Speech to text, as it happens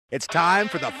It's time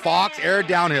for the Fox Air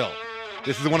Downhill.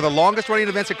 This is one of the longest running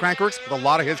events at Crankworx with a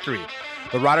lot of history.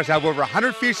 The riders have over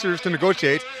 100 features to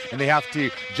negotiate, and they have to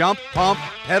jump, pump,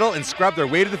 pedal, and scrub their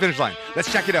way to the finish line.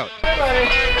 Let's check it out.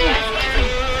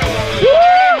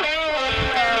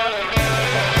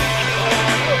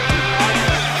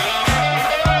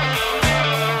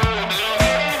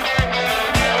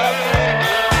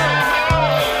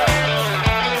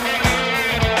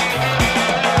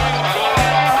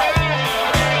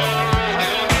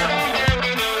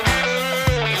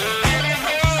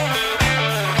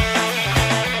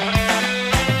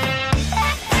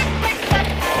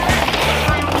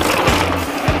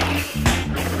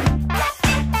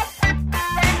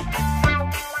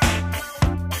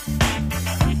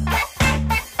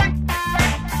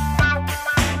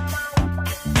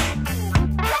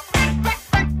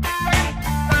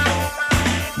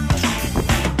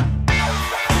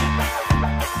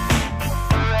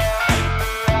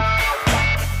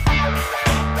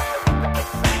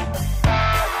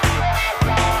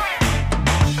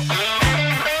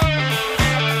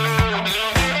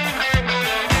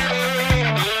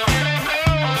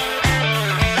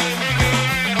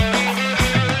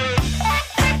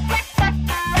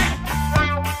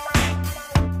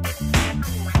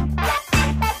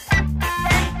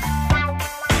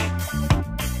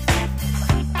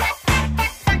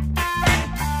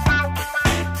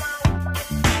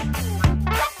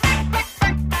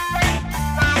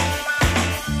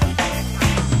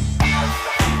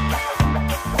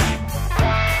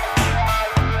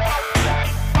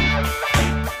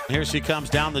 Here she comes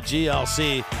down the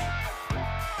GLC.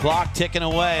 Clock ticking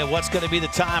away. What's going to be the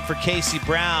time for Casey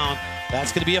Brown?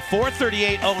 That's going to be a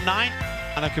 4:38.09.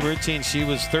 Annika routine. She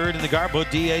was third in the Garbo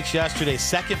DH yesterday,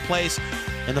 second place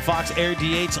in the Fox Air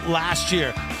DH last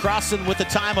year. Crossing with a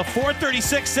time of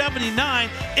 4:36.79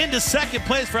 into second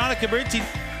place for Annika routine.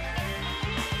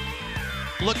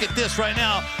 Look at this right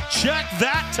now. Check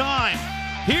that time.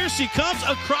 Here she comes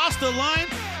across the line.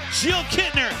 Jill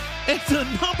Kittner. It's the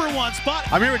 #1 spot.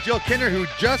 I'm here with Jill Kittner, who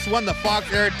just won the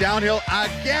Fox Air Downhill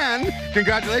again.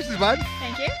 Congratulations, bud.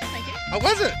 Thank you, thank you. How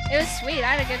was it? It was sweet.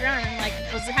 I had a good run and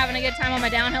was having a good time on my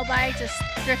downhill bike, just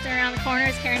drifting around the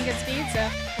corners, carrying good speed. So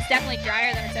it's definitely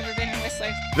drier than it's ever been in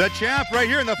Whistler. The champ right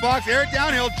here in the Fox Air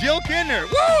Downhill, Jill Kittner.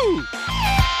 Woo!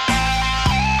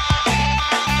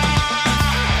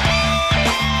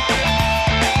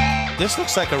 This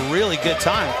looks like a really good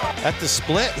time. At the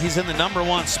split, he's in the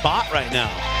 #1 spot right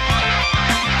now.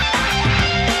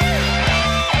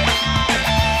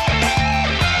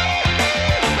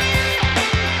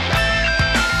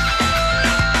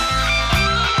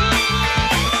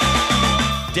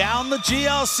 Down the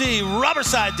GLC, rubber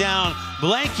side down.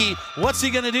 Blanky, what's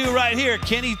he gonna do right here?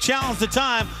 Can he challenge the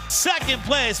time? Second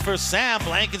place for Sam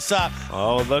Blankenstock.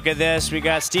 Oh, look at this. We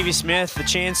got Stevie Smith, the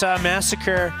Chainsaw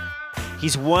Massacre.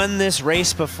 He's won this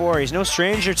race before. He's no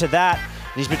stranger to that.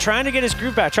 And he's been trying to get his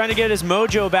groove back, trying to get his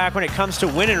mojo back when it comes to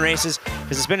winning races,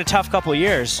 because it's been a tough couple of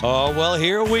years. Oh, well,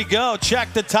 here we go.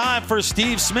 Check the time for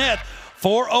Steve Smith.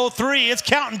 4:03. It's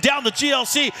counting down the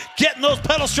GLC, getting those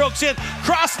pedal strokes in,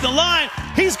 crossing the line.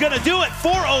 He's going to do it.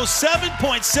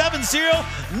 4:07.70,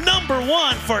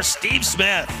 #1 for Steve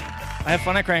Smith. I have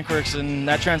fun at Crankworx, and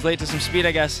that translates to some speed,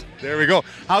 I guess. There we go.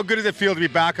 How good does it feel to be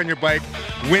back on your bike,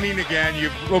 winning again?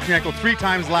 You broke your ankle 3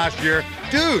 times last year.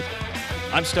 Dude!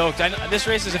 I'm stoked. This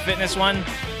race is a fitness one.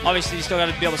 Obviously, you still got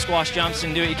to be able to squash jumps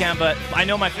and do what you can, but I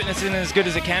know my fitness isn't as good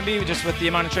as it can be just with the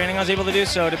amount of training I was able to do,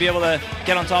 so to be able to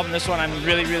get on top in this one, I'm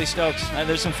really, really stoked.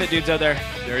 There's some fit dudes out there.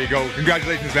 There you go.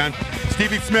 Congratulations, man.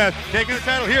 Stevie Smith taking the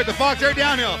title here at the Fox Air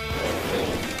Downhill.